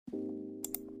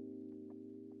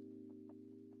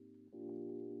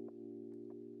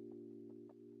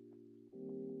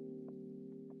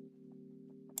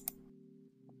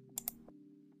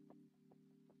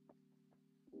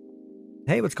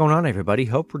Hey, what's going on, everybody?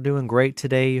 Hope we're doing great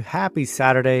today. Happy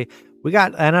Saturday. We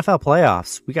got NFL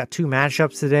playoffs. We got two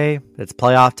matchups today. It's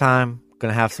playoff time.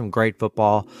 Gonna have some great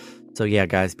football. So yeah,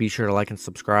 guys, be sure to like and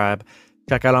subscribe.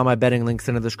 Check out all my betting links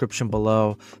in the description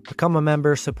below. Become a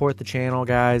member, support the channel,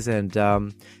 guys, and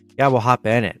yeah, we'll hop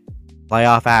in it.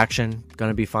 Playoff action.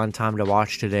 Gonna be fun time to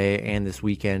watch today and this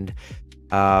weekend.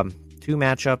 Two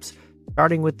matchups,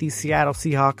 starting with the Seattle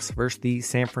Seahawks versus the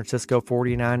San Francisco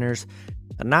 49ers.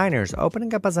 The Niners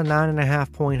opening up as a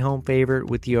 9.5-point home favorite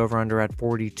with the over-under at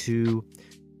 42.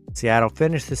 Seattle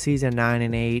finished the season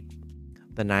 9-8.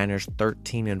 The Niners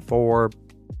 13-4.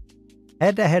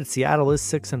 Head-to-head, Seattle is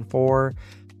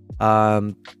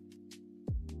 6-4.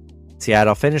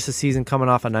 Seattle finished the season coming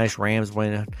off a nice Rams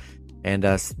win, and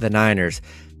the Niners,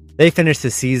 they finished the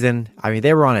season. I mean,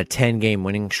 they were on a 10-game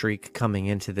winning streak coming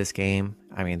into this game.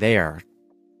 I mean, they are,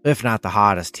 if not the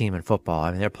hottest team in football.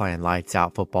 I mean, they're playing lights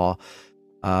out football.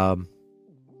 As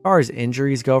far as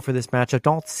injuries go for this matchup,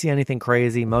 don't see anything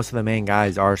crazy. Most of the main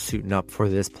guys are suiting up for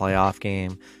this playoff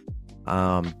game.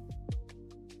 So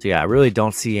yeah, I really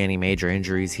don't see any major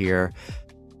injuries here.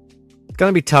 It's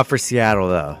gonna be tough for Seattle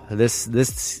though.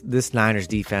 This Niners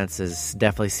defense is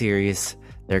definitely serious.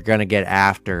 They're gonna get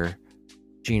after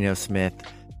Geno Smith.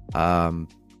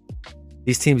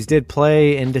 These teams did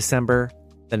play in December.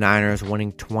 The Niners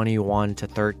winning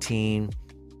 21-13.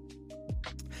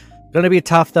 Going to be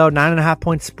tough, though.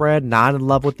 9.5-point spread. Not in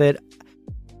love with it.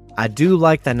 I do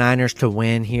like the Niners to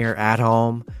win here at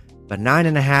home. But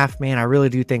 9.5, man, I really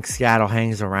do think Seattle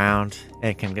hangs around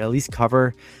and can at least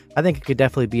cover. I think it could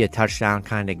definitely be a touchdown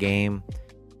kind of game.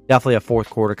 Definitely a fourth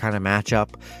quarter kind of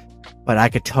matchup. But I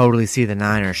could totally see the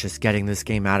Niners just getting this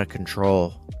game out of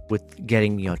control with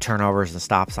getting, turnovers and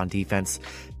stops on defense.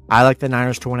 I like the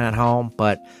Niners to win at home.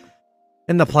 But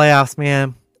in the playoffs,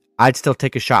 man, I'd still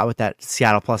take a shot with that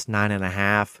Seattle plus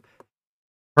 9.5.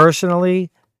 Personally,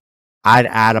 I'd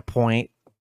add a point,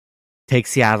 take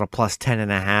Seattle plus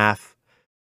 10.5,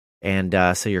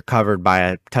 and so you're covered by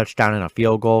a touchdown and a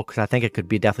field goal, because I think it could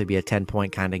definitely be a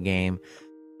 10-point kind of game.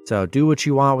 So do what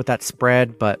you want with that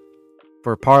spread, but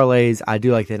for parlays, I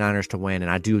do like the Niners to win, and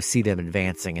I do see them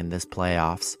advancing in this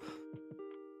playoffs.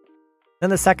 Then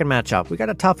the second matchup, we're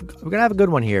gonna have a good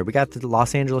one here. We got the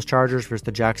Los Angeles Chargers versus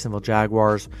the Jacksonville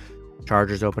Jaguars.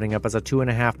 Chargers opening up as a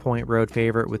 2.5-point road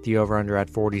favorite with the over-under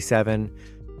at 47.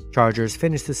 Chargers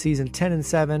finished the season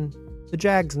 10-7. The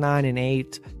Jags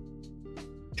 9-8.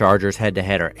 Chargers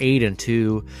head-to-head are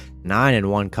 8-2,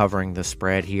 9-1 covering the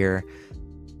spread here.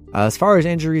 As far as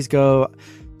injuries go,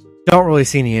 don't really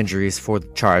see any injuries for the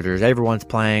Chargers. Everyone's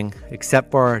playing,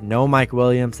 except for no Mike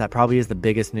Williams. That probably is the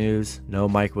biggest news. No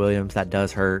Mike Williams. That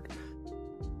does hurt.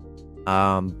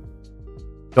 Don't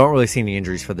really see any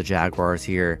injuries for the Jaguars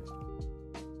here.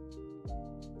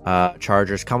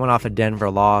 Chargers coming off a Denver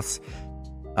loss.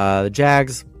 The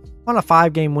Jags on a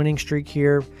 5-game winning streak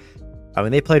here. I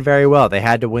mean, they played very well. They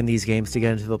had to win these games to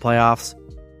get into the playoffs.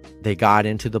 They got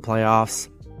into the playoffs.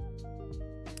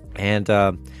 And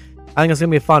I think it's going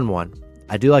to be a fun one.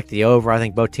 I do like the over. I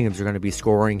think both teams are going to be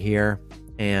scoring here.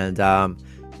 And,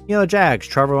 the Jags,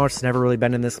 Trevor Lawrence has never really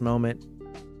been in this moment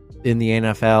in the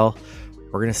NFL.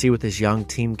 We're going to see what this young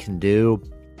team can do.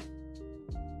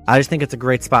 I just think it's a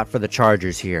great spot for the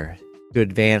Chargers here to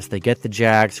advance. They get the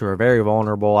Jags, who are very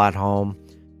vulnerable at home.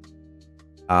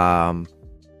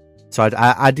 So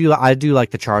I do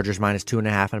like the Chargers minus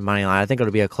 2.5 and money line. I think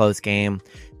it'll be a close game.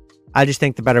 I just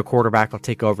think the better quarterback will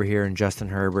take over here in Justin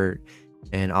Herbert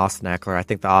and Austin Eckler. I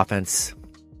think the offense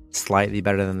slightly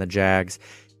better than the Jags.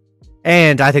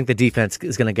 And I think the defense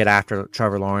is going to get after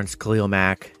Trevor Lawrence, Khalil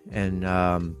Mack, and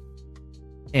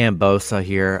Bosa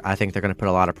here. I think they're going to put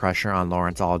a lot of pressure on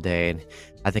Lawrence all day, and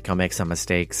I think he'll make some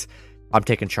mistakes. I'm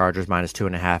taking Chargers minus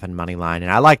 2.5 and money line,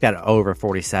 and I like that over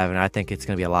 47. I think it's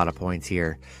going to be a lot of points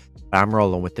here. But I'm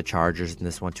rolling with the Chargers in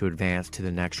this one to advance to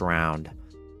the next round.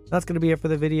 That's going to be it for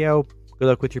the video. Good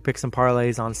luck with your picks and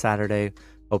parlays on Saturday.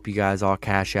 Hope you guys all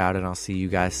cash out, and I'll see you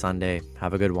guys Sunday.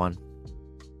 Have a good one.